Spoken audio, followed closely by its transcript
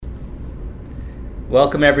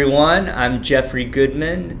Welcome everyone, I'm Jeffrey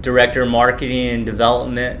Goodman, Director of Marketing and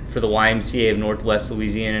Development for the YMCA of Northwest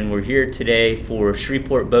Louisiana, and we're here today for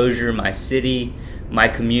Shreveport-Bossier, my city, my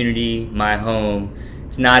community, my home.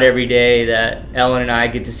 It's not every day that Ellen and I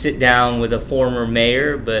get to sit down with a former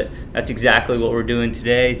mayor, but that's exactly what we're doing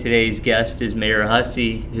today. Today's guest is Mayor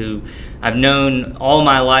Hussey, who I've known all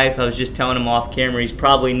my life. I was just telling him off camera, he's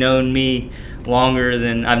probably known me longer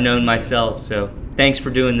than I've known myself, so thanks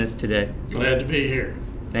for doing this today. Glad to be here.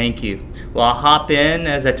 Thank you. Well, I'll hop in.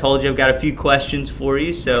 As I told you, I've got a few questions for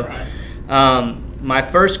you. So my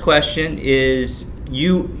first question is,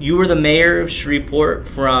 you were the mayor of Shreveport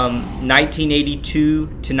from 1982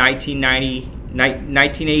 to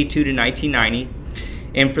 1990,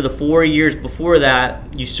 and for the 4 years before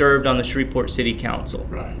that, you served on the Shreveport City Council.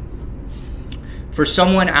 Right. For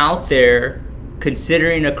someone out there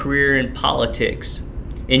considering a career in politics,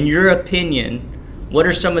 in your opinion, what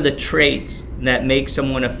are some of the traits that make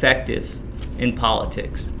someone effective in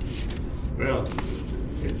politics? Well,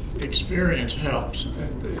 experience helps,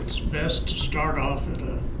 and it's best to start off at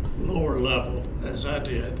a lower level, as I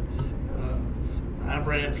did. I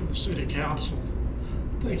ran for the city council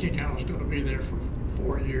thinking I was going to be there for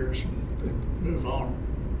 4 years and move on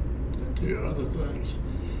to other things.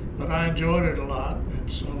 But I enjoyed it a lot, and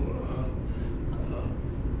so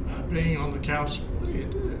by being on the council,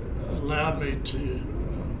 it allowed me to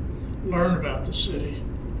learn about the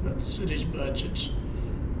city's budgets,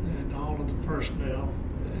 and all of the personnel.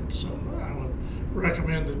 And so I would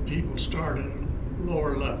recommend that people start at a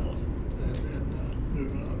lower level and then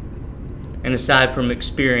move up. And aside from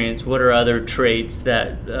experience, what are other traits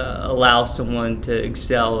that allow someone to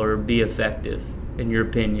excel or be effective, in your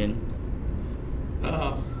opinion?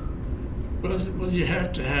 Well, you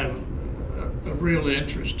have to have a real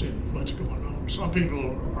interest in what's going on. Some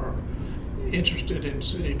people are interested in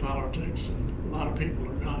city politics, and a lot of people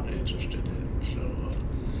are not interested in it. So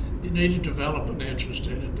you need to develop an interest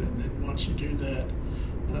in it, and then once you do that,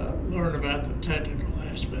 learn about the technical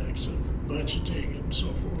aspects of budgeting and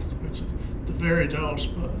so forth, which is the very dull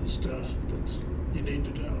stuff that you need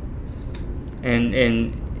to know.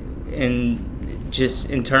 And just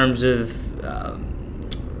in terms of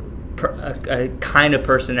a kind of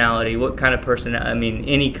personality, what kind of personality? I mean,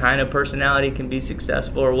 any kind of personality can be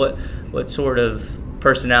successful, or what sort of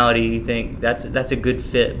personality do you think that's a good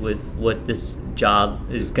fit with what this job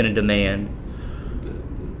is going to demand?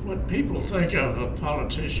 What people think of a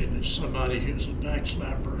politician is somebody who's a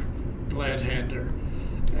backslapper, glad-hander,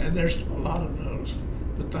 and there's a lot of those,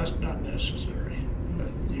 but that's not necessary.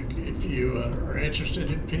 If you are interested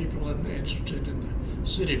in people and interested in the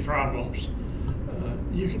city problems,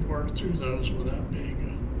 you can work through those without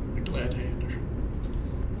being a glad-hander.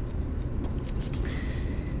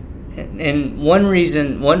 And one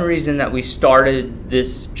reason that we started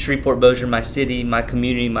this Shreveport-Bossier, my city, my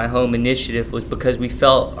community, my home initiative was because we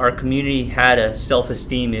felt our community had a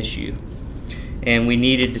self-esteem issue, and we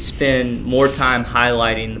needed to spend more time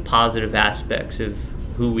highlighting the positive aspects of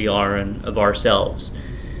who we are and of ourselves.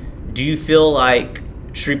 Do you feel like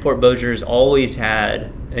Shreveport-Bossier has always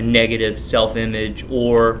had a negative self-image,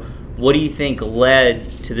 or what do you think led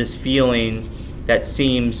to this feeling that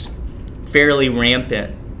seems fairly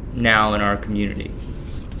rampant now in our community?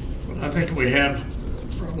 Well, I think we have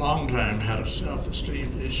for a long time had a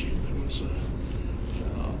self-esteem issue. There was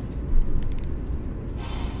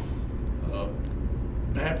a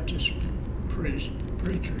Baptist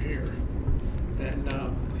preacher here, and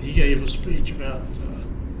he gave a speech about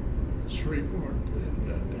Shreveport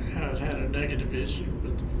and how it had a negative issue,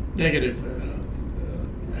 but negative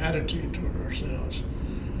attitude toward ourselves.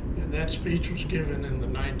 And that speech was given in the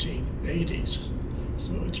 1980s,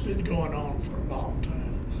 so it's been going on for a long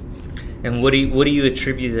time. And what do you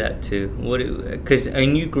attribute that to? Because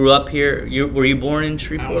you grew up here. Were you born in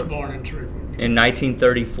Shreveport? I was born in Shreveport. In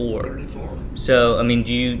 1934. 34. So, I mean,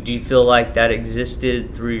 do you feel like that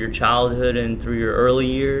existed through your childhood and through your early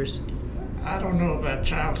years? I don't know about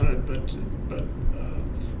childhood, but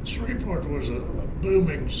Shreveport was a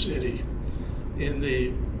booming city in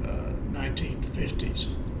the 1950s,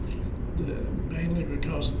 mainly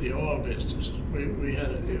because of the oil business.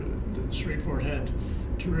 Shreveport had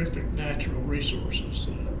terrific natural resources.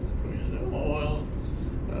 We had oil,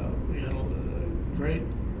 we had a great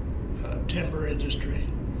timber industry,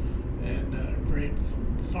 and great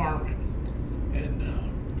farming, and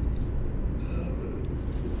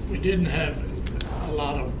we didn't have a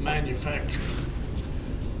lot of manufacturing.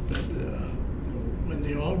 But when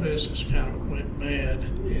the oil business kind of went bad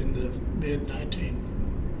in the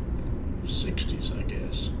mid-1960s, I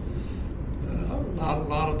guess, a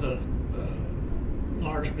lot of the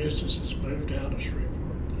large businesses moved out of Shreveport.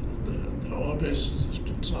 The oil businesses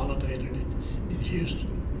consolidated in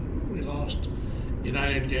Houston. We lost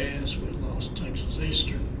United Gas, we lost Texas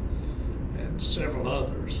Eastern, and several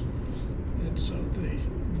others. And so the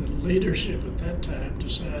leadership at that time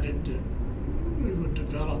decided that we would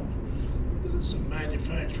develop some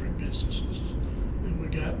manufacturing businesses. And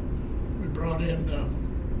we brought in,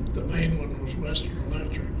 the main one was Western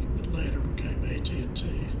Electric, that later became AT&T.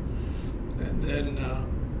 And then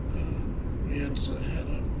we had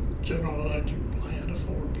a General Electric plant, a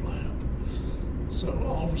Ford plant. So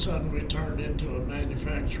all of a sudden we turned into a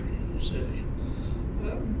manufacturing city.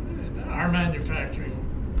 And our manufacturing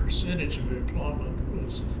percentage of employment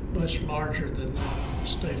was much larger than that of the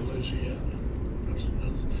state of Louisiana.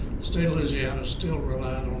 The state of Louisiana still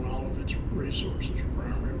relied on all of its resources,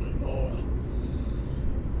 primarily oil.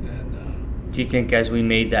 And do you think as we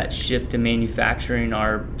made that shift to manufacturing,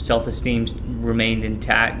 our self-esteem remained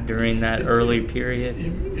intact during that early period?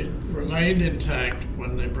 It remained intact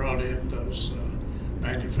when they brought in those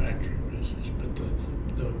manufacturing businesses, but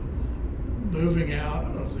the moving out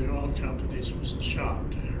of the oil companies was a shock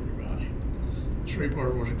to everybody.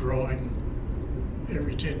 Shreveport was growing.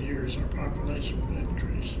 Every 10 years our population would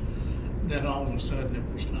increase. Then all of a sudden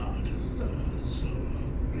it was not. So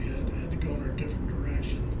we had to go in a different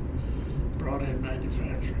direction, brought in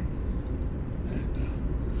manufacturing.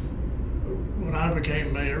 And when I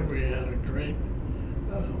became mayor, we had a great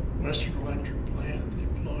Western Electric plant. They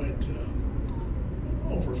employed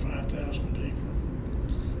over 5,000 people.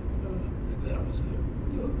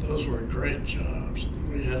 And those were great jobs.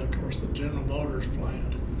 We had, of course, the General Motors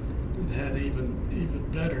plant that had even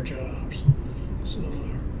better jobs. So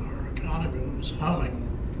our economy was humming.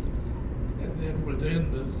 And then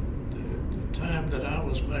within the time that I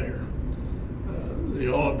was mayor,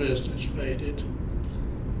 the oil business faded.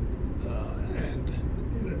 And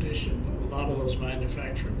in addition, a lot of those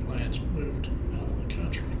manufacturing plants moved out of the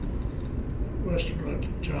country. Western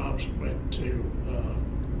Electric jobs went to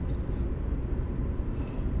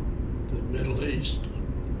the Middle East.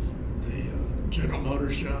 The General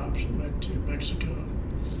Motors jobs went to Mexico.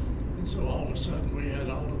 And so all of a sudden we had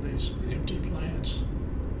all of these empty plants,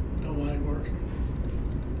 nobody working.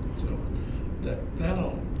 So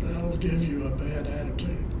that'll give you a bad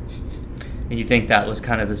attitude. And you think that was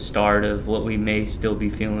kind of the start of what we may still be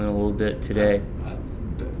feeling a little bit today?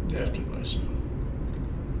 Definitely so.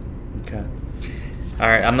 Okay. All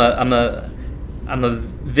right. I'm a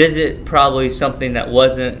visit probably something that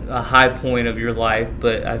wasn't a high point of your life,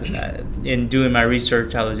 but in doing my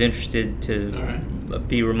research, I was interested to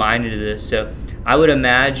be reminded of this. So I would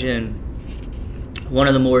imagine one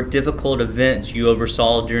of the more difficult events you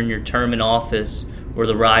oversaw during your term in office were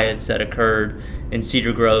the riots that occurred in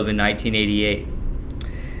Cedar Grove in 1988.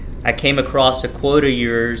 I came across a quote of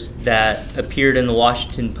yours that appeared in the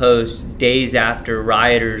Washington Post days after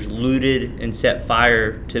rioters looted and set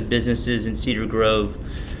fire to businesses in Cedar Grove,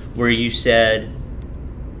 where you said,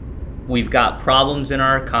 "We've got problems in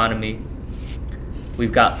our economy.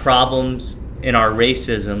 We've got problems in our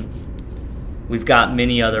racism. We've got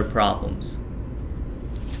many other problems."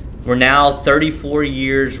 We're now 34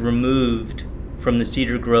 years removed from the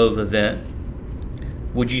Cedar Grove event.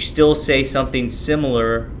 Would you still say something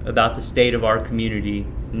similar about the state of our community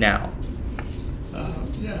now?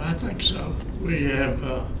 Yeah, I think so. We have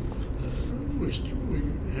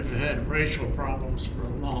had racial problems for a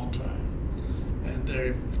long time, and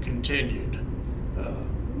they've continued.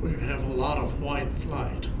 We have a lot of white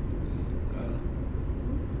flight.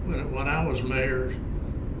 When I was mayor,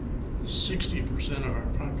 60% of our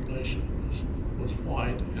population was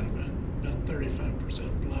white and about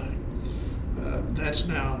 35% black. That's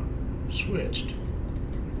now switched.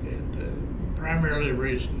 And the primary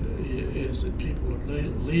reason is that people are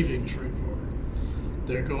leaving Shreveport.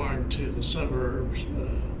 They're going to the suburbs,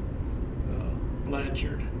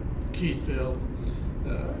 Blanchard, Keithville,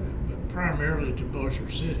 but primarily to Bossier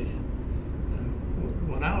City.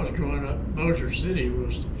 When I was growing up, Bossier City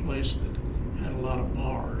was the place that had a lot of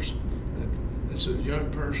bars. And as a young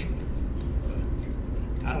person,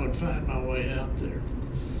 I would find my way out there.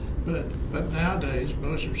 But nowadays,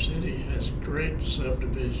 Bossier City has great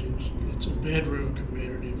subdivisions. It's a bedroom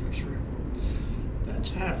community for Shreveport. That's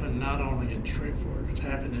happened not only in Shreveport, it's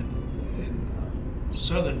happened in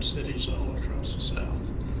southern cities all across the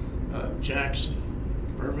South. Jackson,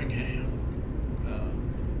 Birmingham,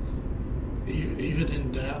 even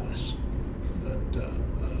in Dallas. But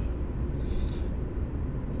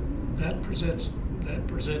that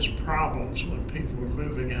presents problems when people are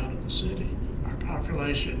moving out of the city. Our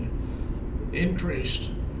population increased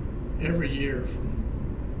every year from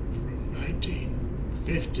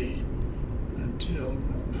 1950 until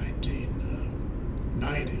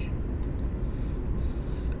 1990.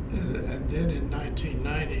 And then in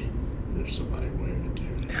 1990, there's somebody waving to me.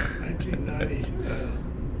 1990,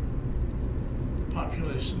 the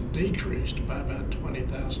population decreased by about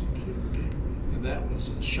 20,000 people, and that was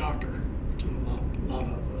a shocker to a lot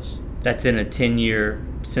of us. That's in a 10-year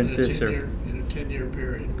census, in a 10-year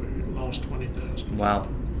period, we lost 20,000. Wow,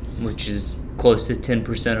 which is close to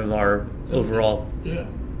 10% of our overall. Yeah,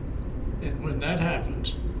 and when that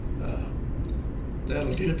happens,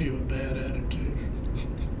 that'll give you a bad attitude.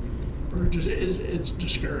 Or it's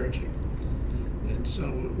discouraging. And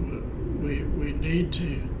so we need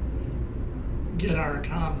to get our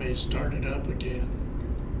economy started up again.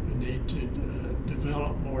 We need to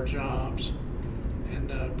develop more jobs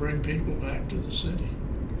and bring people back to the city.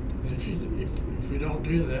 And if we don't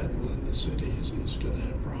do that, well, then the city is going to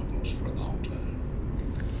have problems for a long time.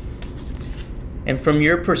 And from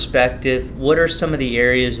your perspective, what are some of the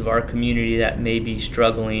areas of our community that may be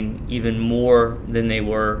struggling even more than they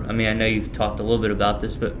were? I mean, I know you've talked a little bit about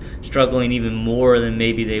this, but struggling even more than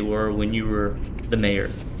maybe they were when you were the mayor.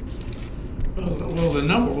 Well, the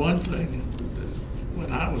number one thing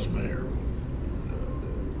when I was mayor,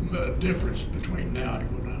 the difference between now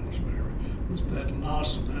and when I was mayor, was that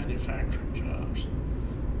loss of manufacturing jobs.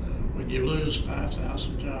 When you lose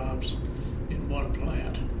 5,000 jobs in one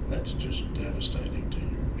plant, that's just devastating to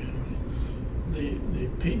your community. The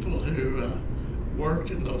people who worked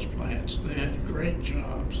in those plants, they had great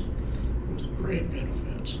jobs with great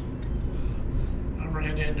benefits. I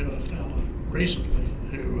ran into a fellow recently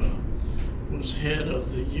who was head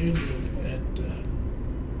of the union at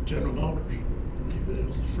General Motors. He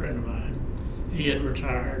was a friend of mine. He had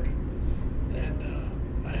retired, and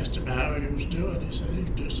I asked him how he was doing. He said he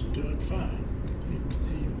was just doing fine. He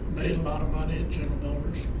made a lot of money at General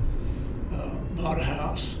Motors. Bought a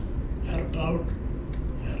house, had a boat,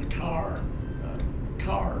 had a car,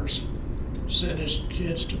 cars, sent his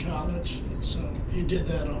kids to college, and so he did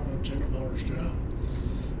that on a General Motors job.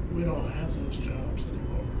 We don't have those jobs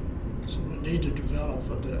anymore, so we need to develop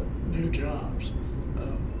new jobs.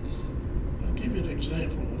 I'll give you an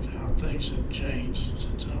example of how things have changed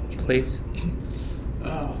since I was. Please.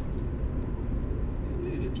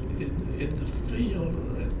 In the field,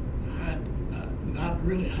 not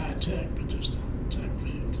really high tech, but just tech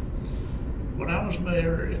field. When I was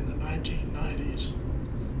mayor in the 1990s,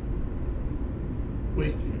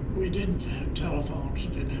 we didn't have telephones,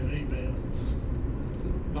 didn't have email.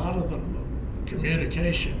 A lot of the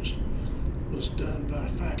communications was done by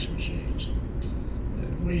fax machines.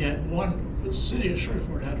 And we had the city of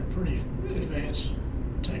Shreveport had a pretty advanced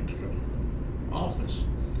technical office,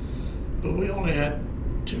 but we only had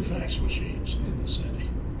 2 fax machines in the city.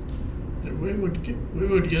 And we would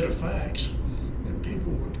get a fax, and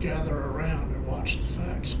people would gather around and watch the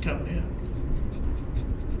fax come in.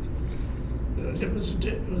 It was a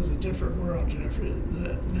different world, Jeffrey.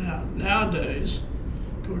 Nowadays,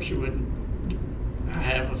 of course, you wouldn't. I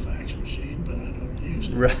have a fax machine, but I don't use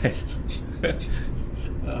it. Right.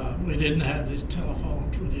 We didn't have the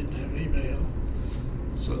telephones. We didn't have email,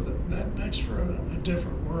 so that makes for a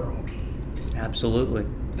different world. Absolutely.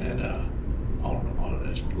 And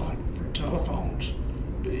it's like for telephones,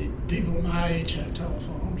 people my age have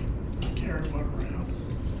telephones. I carry one around.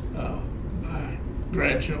 My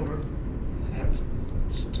grandchildren have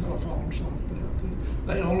telephones like that.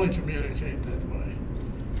 They only communicate that way.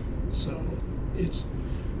 So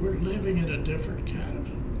we're living in a different kind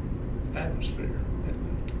of atmosphere. And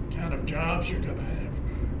the kind of jobs you're going to have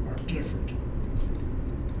are different.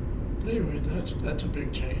 Anyway, that's a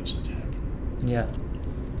big change that happened. Yeah.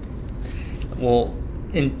 Well,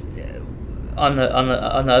 on the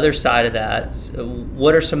other side of that,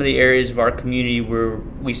 what are some of the areas of our community where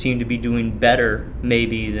we seem to be doing better,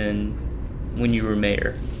 maybe, than when you were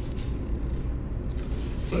mayor?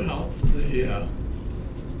 Well, the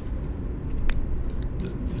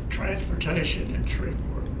transportation in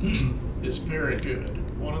Shreveport is very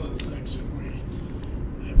good. One of the things that we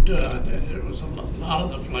have done, and it was a lot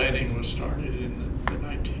of the planning was started in the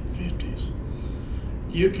 1950s.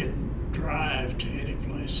 You can drive to any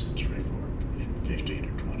place in Shreveport in 15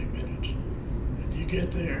 or 20 minutes. And you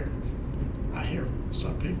get there, I hear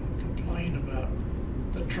some people complain about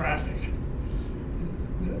the traffic.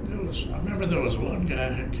 I remember there was one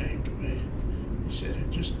guy who came to me. He said it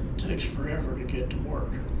just takes forever to get to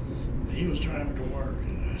work. And he was driving to work,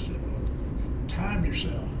 and I said, well, time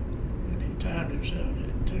yourself. And he timed himself.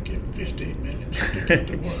 It took him 15 minutes to get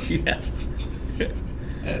to work. Yeah.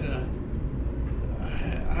 And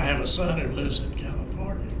I have a son who lives in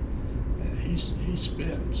California, and he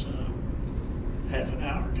spends half an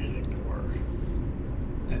hour getting to work.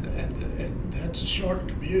 And that's a short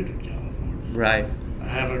commute in California. Right. I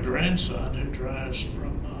have a grandson who drives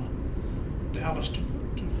from Dallas to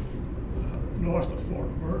north of Fort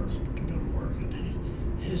Worth to go to work, and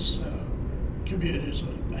his commute is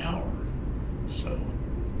an hour. So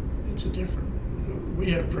it's a different.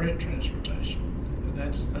 We have great transportation, and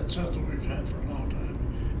that's something we've had for a long time,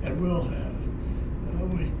 and will have.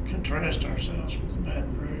 We contrast ourselves with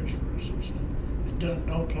Baton Rouge, for instance, and done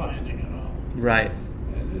no planning at all. Right.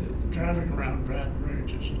 Driving around Baton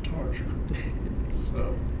Rouge is a torture.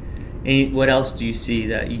 So. What else do you see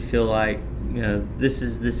that you feel like, you know, this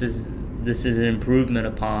is an improvement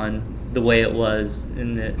upon the way it was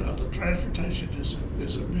in the? Well, the transportation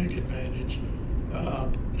is a big advantage.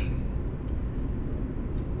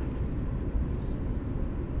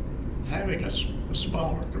 Having a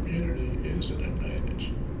smaller community is an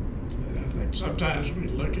advantage. And I think sometimes we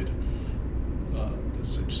look at the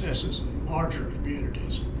successes of larger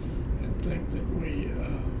communities and think that we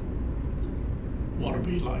want to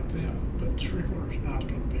be like them, but Shreveport is not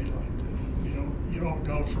going to be like them. You don't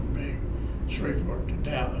go from being Shreveport to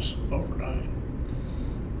Dallas overnight.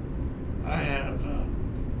 I have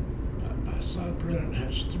my son Brennan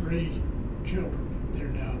has 3 children. They're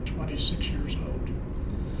now 26 years old.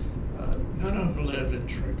 None of them live in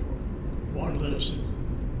Shreveport. One lives in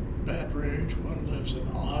Baton Rouge, one lives in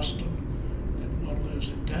Austin, and one lives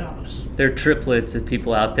in Dallas. They're triplets of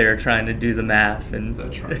people out there trying to do the math. And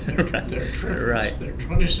that's right. They're triplets. Right. They're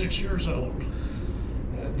 26 years old.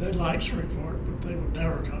 They like Shreveport, but they would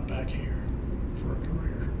never come back here for a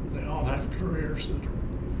career. They all have careers that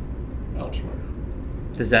are elsewhere.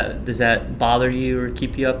 Does that bother you or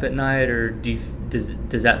keep you up at night, or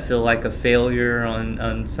does that feel like a failure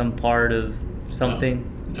on some part of something?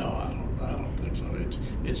 No, I don't think so.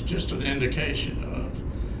 It's just an indication of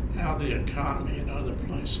how the economy in other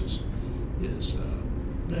places is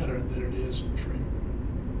better than it is in Shreveport.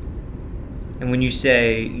 And when you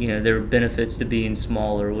say, you know, there are benefits to being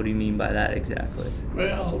smaller, what do you mean by that exactly?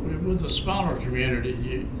 Well, with a smaller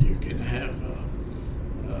community, you can have the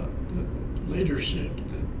leadership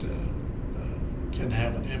that can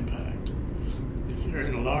have an impact. If you're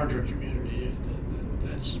in a larger community,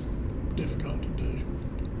 that's difficult to do.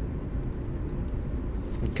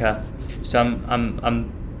 Okay, so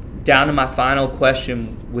I'm down to my final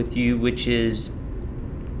question with you, which is,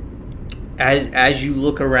 as you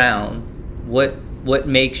look around, what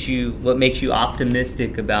makes you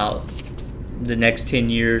optimistic about the next 10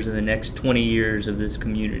 years and the next 20 years of this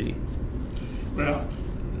community? Well,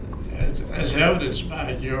 as evidenced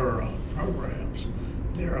by your programs,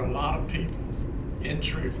 there are a lot of people in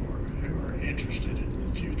Shreveport who are interested in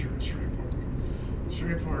the future of Shreveport.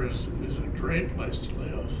 Shreveport is a great place to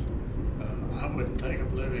live. I wouldn't think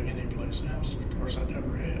of living anyplace else. Of course, I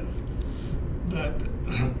never have.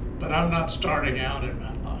 But I'm not starting out in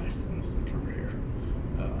my life with a career.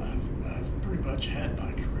 I've pretty much had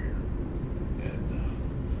my career, and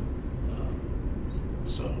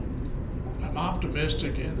so I'm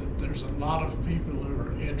optimistic in that there's a lot of people who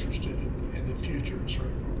are interested in the future of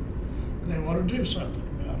Shreveport. And they want to do something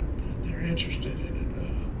about it. And they're interested in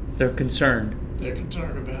it. They're concerned. They're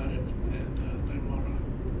concerned about it, and they want to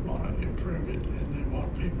improve it, and they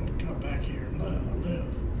want people to come back here and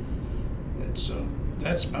live. And so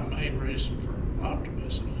that's my main reason for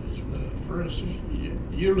optimism. For instance,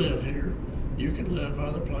 you live here. You can live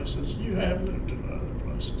other places. You have lived in other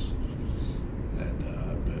places. And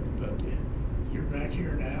but you're back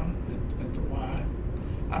here now at the Y.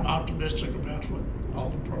 I'm optimistic about what all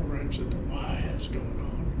the programs that the Y has going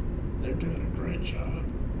on. They're doing a great job.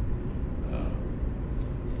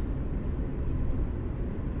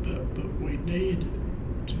 But we need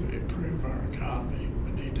to improve our economy.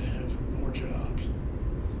 We need to have more jobs.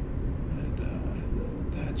 And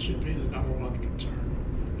that should be the number one concern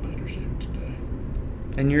of the leadership today.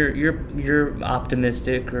 And you're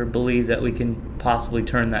optimistic or believe that we can possibly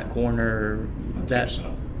turn that corner? Or I think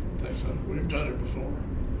so. We've done it before.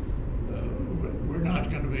 We're not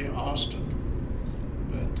going to be Austin,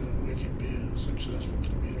 but we can be a successful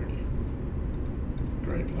community.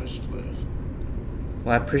 Great place to live.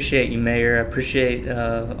 Well, I appreciate you, Mayor. I appreciate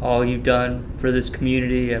all you've done for this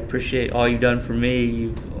community. I appreciate all you've done for me.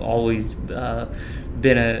 You've always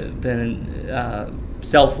been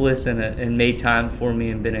selfless and made time for me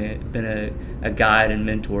and been a guide and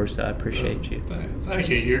mentor. So I appreciate you. Thank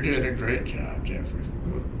you. You're doing a great job, Jeffrey.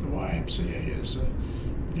 The YMCA is a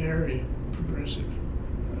very progressive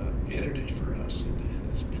entity for us, and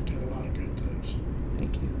it's been doing a lot of good things.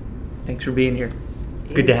 Thank you. Thanks for being here.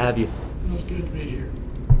 Good to have you. It was good to be here.